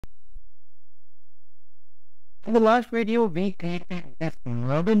In the last video, we created this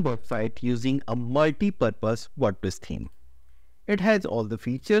modern website using a multi-purpose WordPress theme. It has all the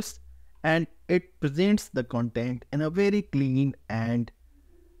features and it presents the content in a very clean and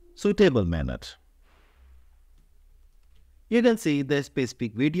suitable manner. You can see the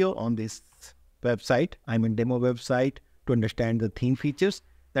specific video on this website, demo website, to understand the theme features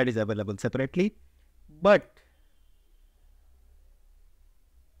that is available separately. But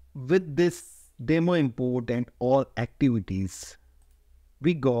with this demo import and all activities,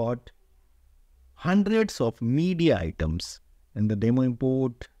 we got hundreds of media items. In the demo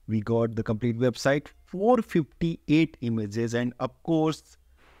import, we got the complete website, 458 images, and of course,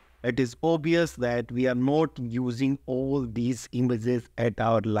 it is obvious that we are not using all these images at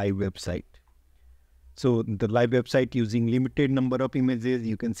our live website. So the live website using limited number of images,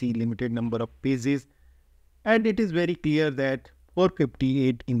 you can see limited number of pages, and it is very clear that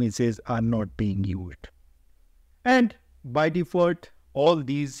 458 images are not being used. And by default, all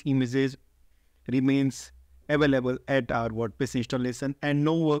these images remains available at our WordPress installation, and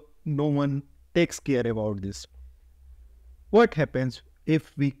no one takes care about this. What happens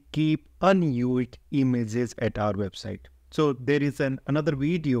if we keep unused images at our website? So there is another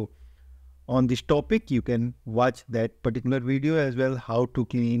video on this topic. You can watch that particular video as well, how to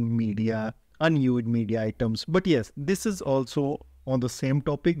clean unused media items. But yes, this is also on the same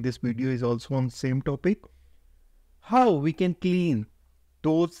topic. This video is also on the same topic. How we can clean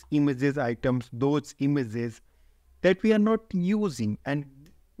those images items, those images that we are not using and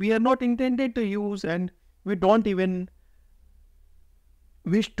we are not intended to use, and we don't even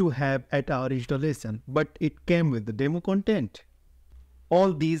wish to have at our installation, but it came with the demo content.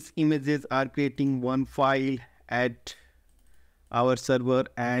 All these images are creating one file at our server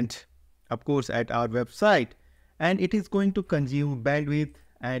and of course at our website, and it is going to consume bandwidth,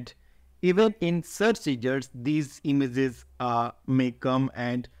 and even in search results these images may come,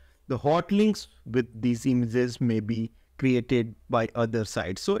 and the hot links with these images may be created by other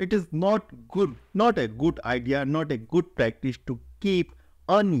sites. So it is not a good idea, not a good practice to keep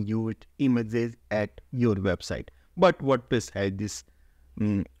unused images at your website. But WordPress has this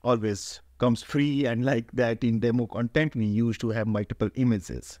always comes free, and like that in demo content we used to have multiple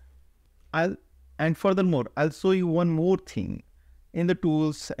images. And furthermore, I'll show you one more thing. In the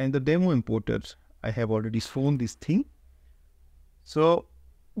tools and the demo importers, I have already shown this thing. So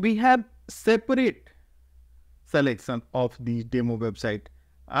we have separate selection of the demo website.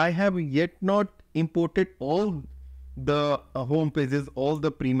 I have yet not imported all the home pages, all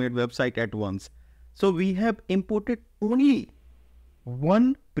the pre-made website at once. So we have imported only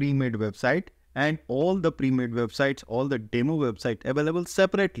one pre-made website, and all the pre-made websites, all the demo website available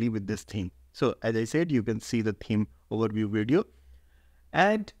separately with this theme. So as I said, you can see the theme overview video,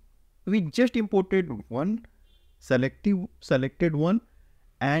 and we just imported one, selected one,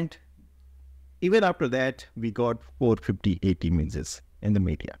 and even after that we got 458 images in the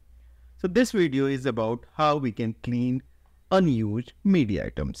media. So this video is about how we can clean unused media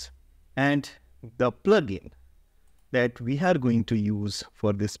items, and the plugin that we are going to use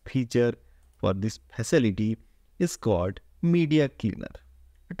for this feature, for this facility, is called Media Cleaner.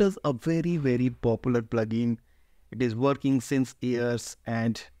 It is a very popular plugin. It is working since years,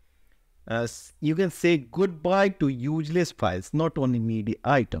 and you can say goodbye to useless files, not only media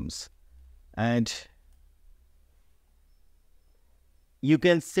items. And you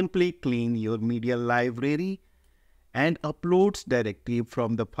can simply clean your media library and uploads directly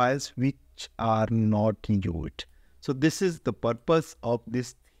from the files which are not used. So this is the purpose of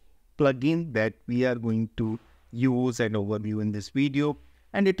this plugin that we are going to use and overview in this video.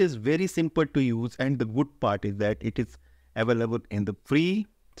 And it is very simple to use, and the good part is that it is available in the free.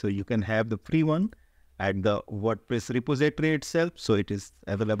 So you can have the free one at the WordPress repository itself. So it is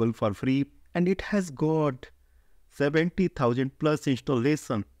available for free, and it has got 70,000 plus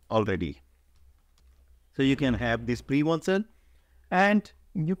installation already. So you can have this free version, and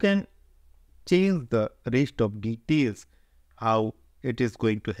you can change the rest of details, how it is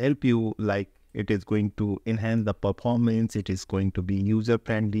going to help you, like it is going to enhance the performance, it is going to be user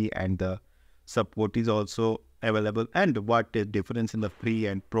friendly, and the support is also available. And what is difference in the free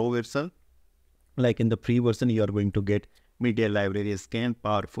and pro version? Like in the free version you are going to get media library scan,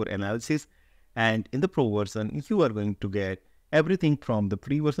 powerful analysis, and in the pro version you are going to get everything from the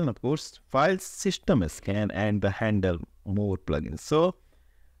free version, of course, file system scan and the handle more plugins. So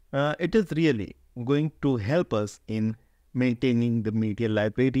it is really going to help us in maintaining the media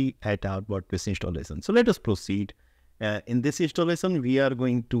library at our WordPress installation. So let us proceed. In this installation, we are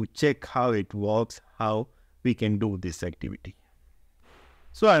going to check how it works, how we can do this activity.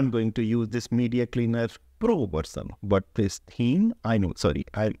 So I'm going to use this media cleaner Pro version WordPress theme.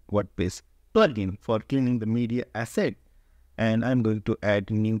 WordPress plugin for cleaning the media asset, and I'm going to add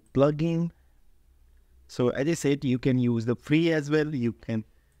new plugin. So as I said, you can use the free as well. You can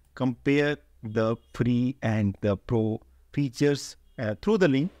compare the free and the pro features through the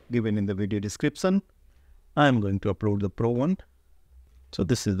link given in the video description. I'm going to upload the pro one. So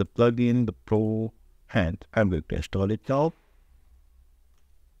this is the plugin, the pro, and I'm going to install it now.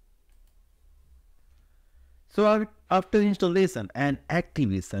 So after installation and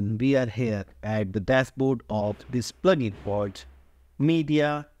activation, we are here at the dashboard of this plugin called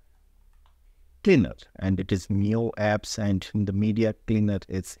Media Cleaner, and it is Neo apps, and the Media Cleaner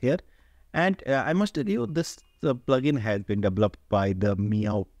is here. And I must tell you, this plugin has been developed by the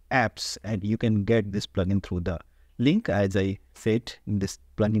Meow apps, and you can get this plugin through the link. As I said, this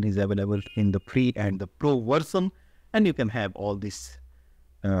plugin is available in the free and the pro version, and you can have all this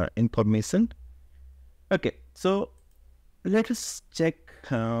information. Okay, so let us check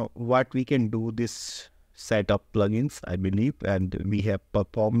what we can do this set of plugins, I believe. And we have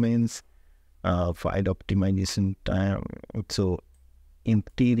performance, file optimization time, so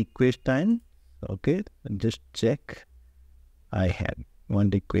empty request time. Okay, just check. I have one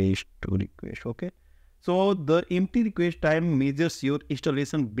request, two requests. Okay, so the empty request time measures your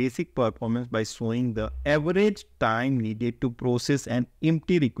installation basic performance by showing the average time needed to process an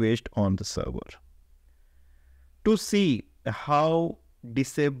empty request on the server. To see how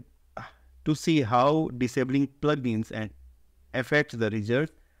disabling plugins and affects the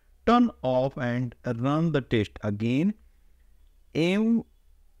results, turn off and run the test again. Aim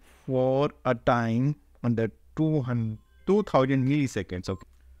for a time under 2000 milliseconds. Okay.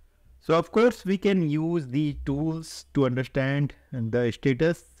 So of course we can use the tools to understand the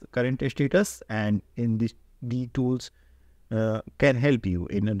current status, and in the tools can help you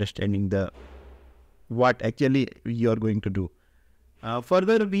in understanding what actually you are going to do.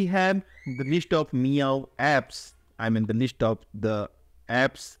 Further, we have the list of Meow apps. I mean the list of the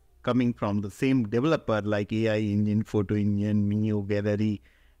apps coming from the same developer, like AI Engine, Photo Engine, Meow Gallery,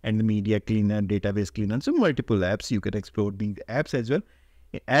 and the Media Cleaner, Database Cleaner. So multiple apps. You can explore these apps as well.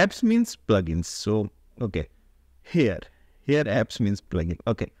 Apps means plugins. So okay, here apps means plugin.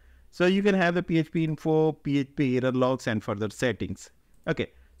 Okay, so you can have the PHP info, PHP error logs, and further settings. Okay.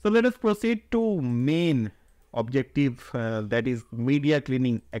 So let us proceed to main objective, that is media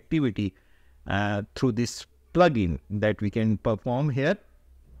cleaning activity through this plugin that we can perform here.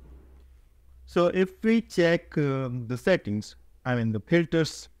 So if we check the settings, I mean the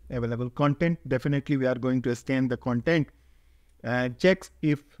filters, available content, definitely we are going to scan the content, checks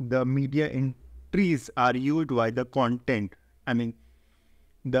if the media entries are used by the content. I mean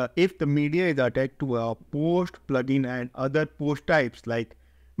if the media is attached to a post, plugin, and other post types like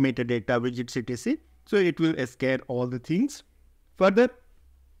metadata, widgets, etc. So it will scan all the things. Further,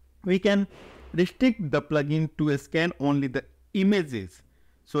 we can restrict the plugin to scan only the images.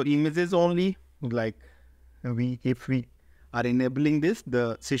 So images only, like if we are enabling this,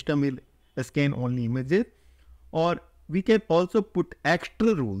 the system will scan only images. Or we can also put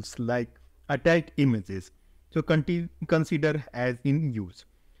extra rules like attached images. So consider as in use.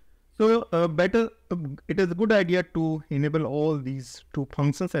 So it is a good idea to enable all these two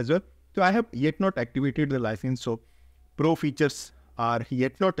functions as well. So I have yet not activated the license, so pro features are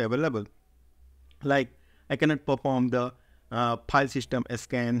yet not available. Like I cannot perform the file system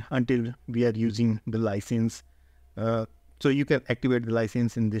scan until we are using the license. So you can activate the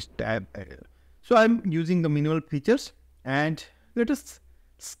license in this tab. So I'm using the minimal features, and let us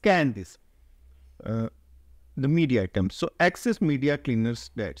scan this. The media items. So access media cleaners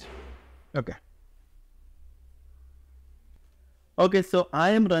stats. Okay, so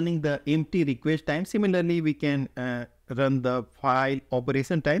I am running the empty request time. Similarly, we can run the file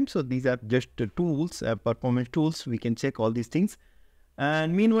operation time. So these are just tools, performance tools. We can check all these things.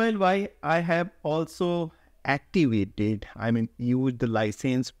 And meanwhile, I have also activated, used the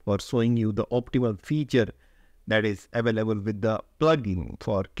license for showing you the optimal feature that is available with the plugin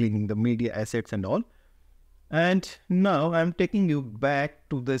for cleaning the media assets and all. And now I'm taking you back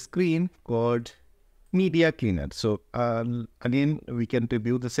to the screen called Media Cleaner. So again, we can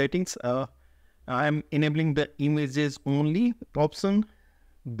review the settings. I'm enabling the images only option,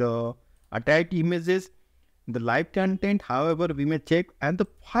 the attached images, the live content. However, we may check and the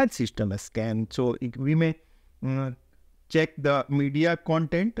file system scan. So we may check the media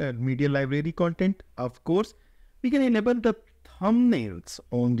content, media library content. Of course, we can enable the thumbnails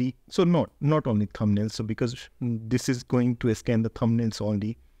only. So not only thumbnails. So because this is going to scan the thumbnails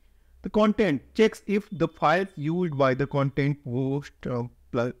only. The content checks if the files used by the content post,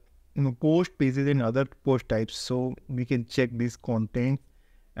 post pages and other post types. So we can check this content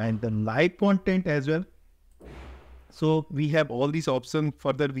and the live content as well. So we have all these options.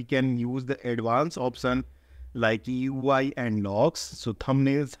 Further, we can use the advanced option like UI and logs. So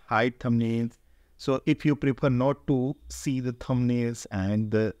thumbnails, hide thumbnails. So if you prefer not to see the thumbnails and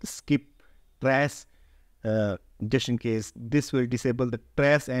the skip trash, just in case, this will disable the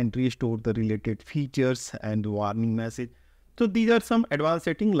trash and restore the related features and warning message. So these are some advanced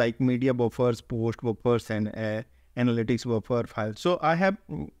settings like media buffers, post buffers, and analytics buffer files. So I have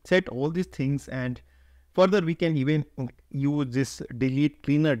set all these things, and further we can even use this delete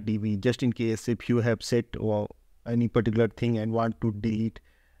cleaner DB just in case if you have set any particular thing and want to delete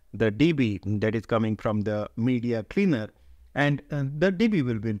the DB that is coming from the media cleaner, and the DB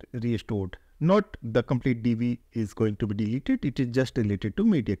will be restored. Not the complete DB is going to be deleted, it is just related to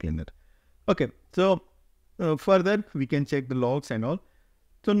media cleaner. Okay, so further we can check the logs and all.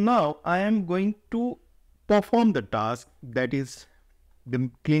 So now I am going to perform the task, that is the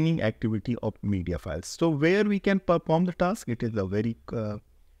cleaning activity of media files. So where we can perform the task, it is a very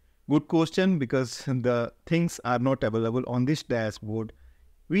good question, because the things are not available on this dashboard.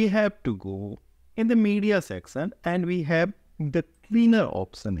 We have to go in the media section and we have the cleaner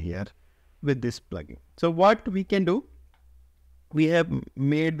option here with this plugin. So what we can do, we have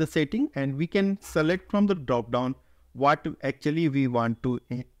made the setting and we can select from the drop down what actually we want to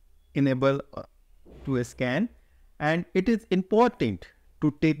enable to scan, and it is important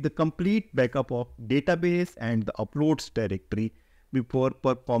to take the complete backup of database and the uploads directory before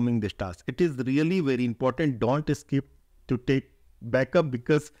performing this task. It is really very important. Don't skip to take backup,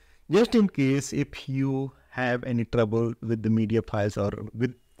 because just in case if you have any trouble with the media files or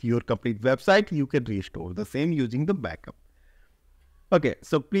with your complete website, you can restore the same using the backup. Okay,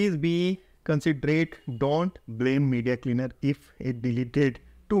 so please be considerate. Don't blame media cleaner if it deleted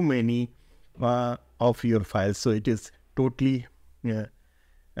too many of your files. So it is totally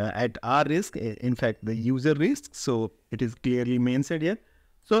at our risk, in fact the user risk. So it is clearly mentioned here.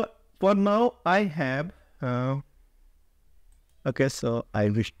 So for now I have okay, so I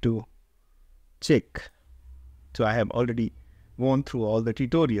wish to check. So I have already gone through all the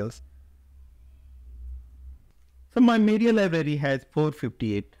tutorials. So my media library has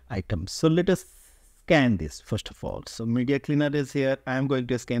 458 items. So let us scan this first of all. So media cleaner is here. I am going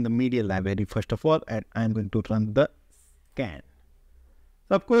to scan the media library first of all, and I am going to run the scan.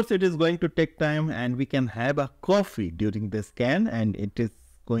 So of course it is going to take time, and we can have a coffee during the scan, and it is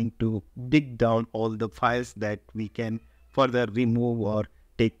going to dig down all the files that we can further remove or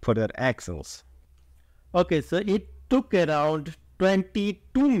take further actions. Okay, so it took around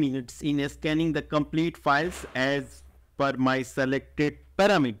 22 minutes in scanning the complete files as per my selected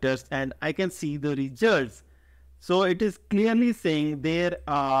parameters, and I can see the results. So it is clearly saying there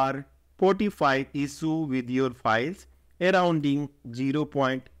are 45 issues with your files, surrounding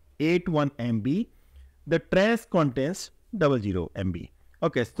 0.81 MB. The trash contains 00 MB.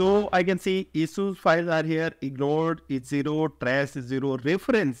 Okay, so I can see issues files are here, ignored is 0, trash is 0,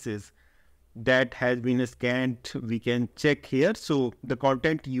 references that has been scanned we can check here. So the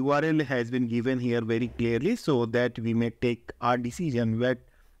content URL has been given here very clearly, so that we may take our decision what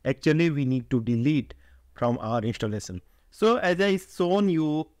actually we need to delete from our installation. So as I shown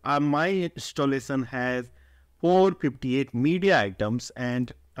you, my installation has 458 media items,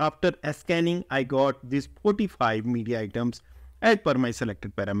 and after scanning I got these 45 media items as per my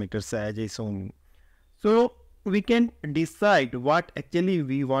selected parameters as I shown. So we can decide what actually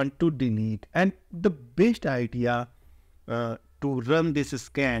we want to delete, and the best idea to run this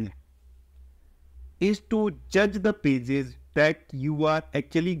scan is to judge the pages that you are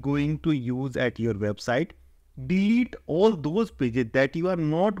actually going to use at your website. Delete all those pages that you are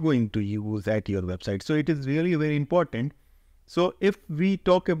not going to use at your website. So it is really very important. So if we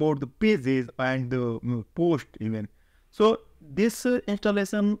talk about the pages and the post even, so this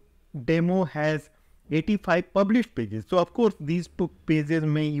installation demo has 85 published pages. So of course these pages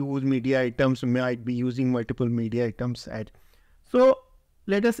may use media items, might be using multiple media items so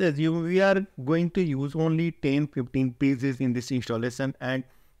let us assume we are going to use only 10-15 pages in this installation, and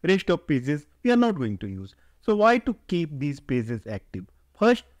rest of pages we are not going to use. So why to keep these pages active?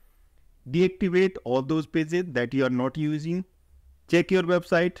 First, deactivate all those pages that you are not using. Check your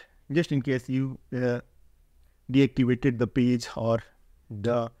website just in case you deactivated the page or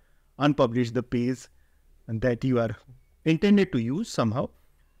unpublished the page that you are intended to use somehow.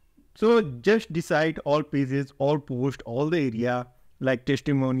 So just decide all pages, all posts, all the area like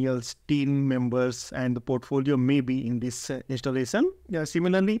testimonials, team members, and the portfolio may be in this installation.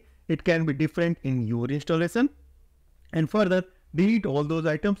 Similarly, it can be different in your installation. And further, delete all those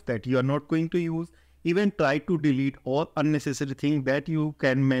items that you are not going to use. Even try to delete all unnecessary things that you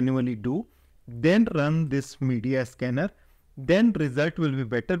can manually do. Then run this media scanner. Then result will be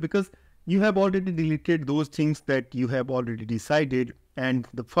better because you have already deleted those things that you have already decided, and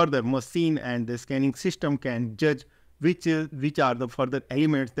the further machine and the scanning system can judge which are the further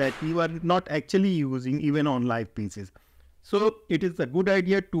elements that you are not actually using even on live pieces. So it is a good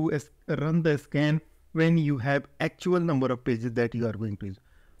idea to run the scan when you have actual number of pages that you are going to use.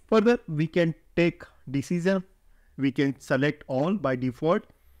 Further, we can take decision. We can select all by default,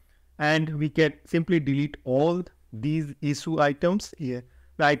 and we can simply delete all these issue items, the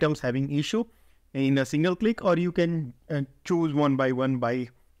items having issue, in a single click, or you can choose one by one by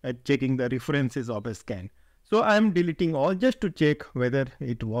checking the references of a scan. So I am deleting all just to check whether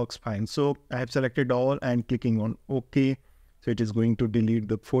it works fine. So I have selected all and clicking on OK. So it is going to delete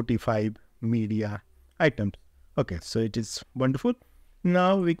the 45 media items. Okay, so it is wonderful.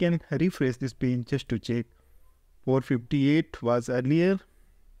 Now we can refresh this page just to check. 458 was earlier,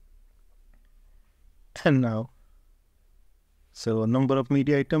 and now, so number of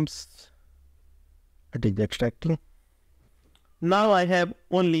media items, it is extracting. Now I have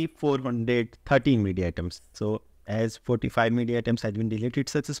only 413 media items. So as 45 media items has been deleted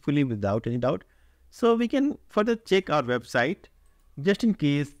successfully without any doubt. So we can further check our website just in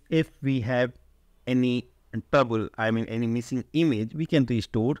case if we have any trouble, any missing image, we can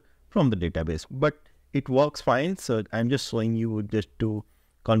restore from the database. But it works fine. So I'm just showing you just to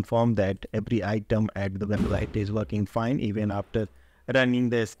confirm that every item at the website is working fine even after running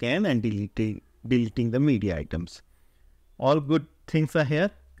the scan and deleting the media items. All good things are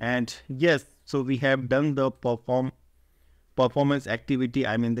here. And yes, so we have done the performance activity,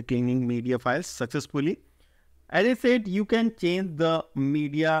 the cleaning media files successfully. As I said, you can change the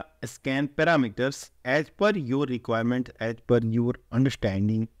media scan parameters as per your requirement, as per your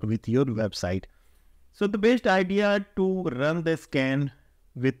understanding with your website. So the best idea to run the scan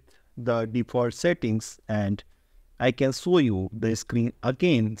with the default settings, and I can show you the screen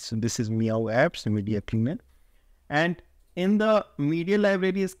again. So this is Meow Apps Media Cleaner, and in the media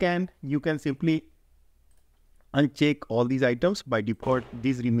library scan, you can simply uncheck all these items. By default,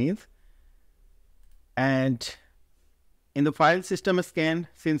 these remains. And in the file system scan,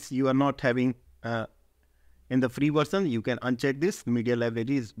 since you are not having in the free version, you can uncheck this. Media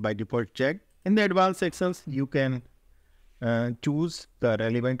library is by default checked. In the advanced sections, you can choose the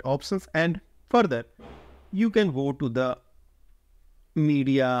relevant options, and further, you can go to the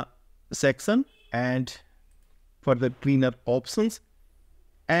media section and for the cleaner options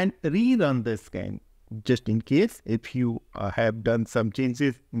and rerun the scan just in case if you have done some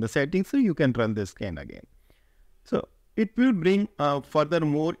changes in the settings, so you can run the scan again. So it will bring further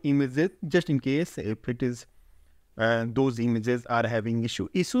more images just in case if it is those images are having issue.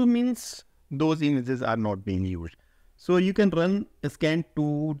 Issue means those images are not being used. So you can run a scan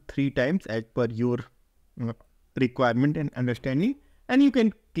 2-3 times as per your requirement and understanding, and you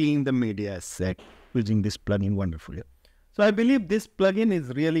can clean the media set using this plugin wonderfully. So I believe this plugin is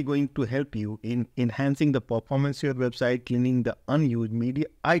really going to help you in enhancing the performance of your website, cleaning the unused media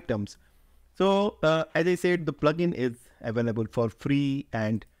items. So as I said, the plugin is available for free,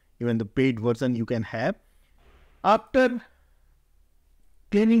 and even the paid version you can have. After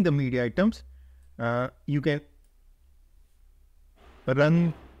cleaning the media items, you can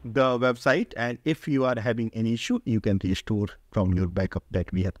run the website, and if you are having any issue, you can restore from your backup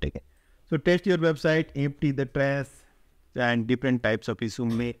that we have taken. So test your website, empty the trash, and different types of issue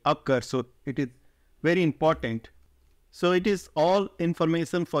may occur. So it is very important. So it is all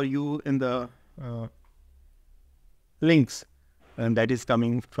information for you in the links, and that is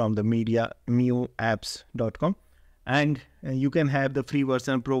coming from the meoapps.com, and you can have the free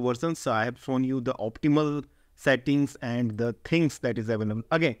version, pro version. So I have shown you the optimal settings and the things that is available.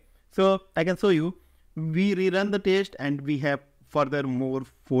 Again, so I can show you, we rerun the test and we have further more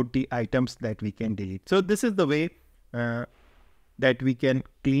 40 items that we can delete. So this is the way that we can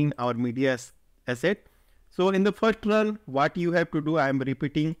clean our media asset. So in the first run, what you have to do, I am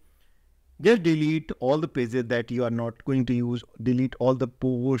repeating, just delete all the pages that you are not going to use, delete all the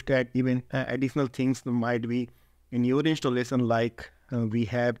posts and even additional things that might be in your installation, like we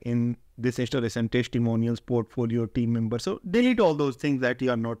have in this installation, testimonials, portfolio, team members. So delete all those things that you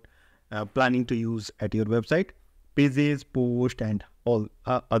are not planning to use at your website, pages, post, and all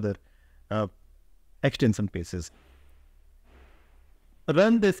other extension pages.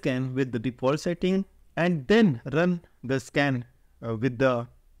 Run the scan with the default setting, and then run the scan with the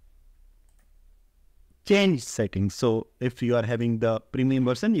change settings. So if you are having the premium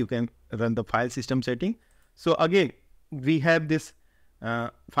version, you can run the file system setting. So again, we have this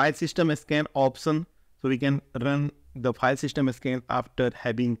file system scan option, so we can run the file system scan after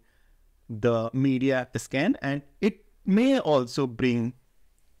having the media scan, and it may also bring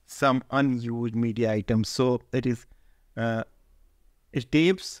some unused media items. So it is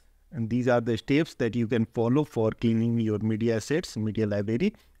steps, and these are the steps that you can follow for cleaning your media assets, media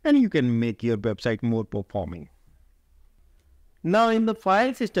library, and you can make your website more performing. Now in the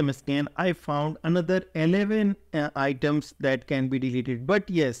file system scan, I found another 11 items that can be deleted. But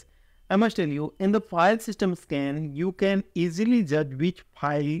yes, I must tell you, in the file system scan, you can easily judge which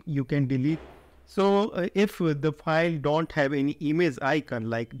file you can delete. So if the file don't have any image icon,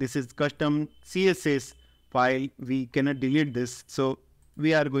 like this is custom CSS file, we cannot delete this. So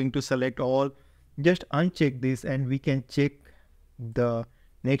we are going to select all, just uncheck this, and we can check the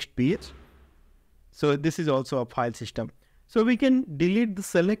next page. So this is also a file system. So we can delete the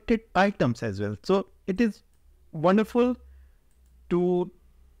selected items as well. So it is wonderful to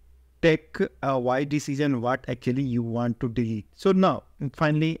take a wise decision what actually you want to delete. So now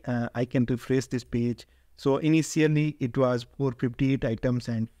finally I can refresh this page. So initially it was 458 items,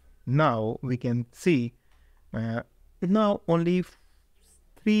 and now we can see now only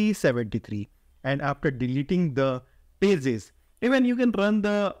 373. And after deleting the pages, even you can run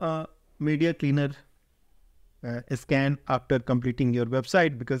the media cleaner scan after completing your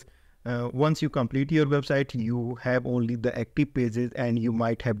website, because once you complete your website, you have only the active pages, and you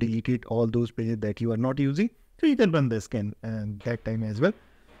might have deleted all those pages that you are not using. So you can run the scan that time as well.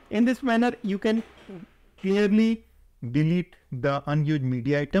 In this manner, you can clearly delete the unused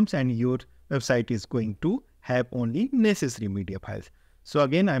media items, and your website is going to have only necessary media files. So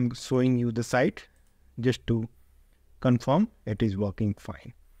again, I'm showing you the site just to confirm it is working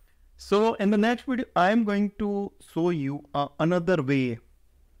fine. So in the next video, I am going to show you another way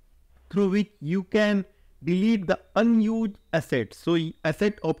through which you can delete the unused assets. So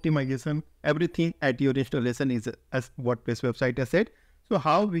asset optimization, everything at your installation is a WordPress website asset. So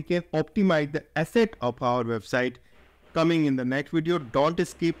how we can optimize the asset of our website, coming in the next video. Don't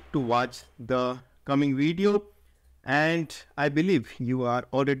skip to watch the coming video. And I believe you are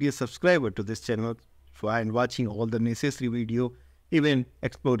already a subscriber to this channel and watching all the necessary video, even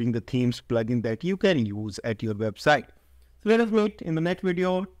exploring the themes plugin that you can use at your website. So let us meet in the next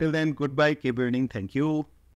video. Till then, goodbye, keep building. Thank you.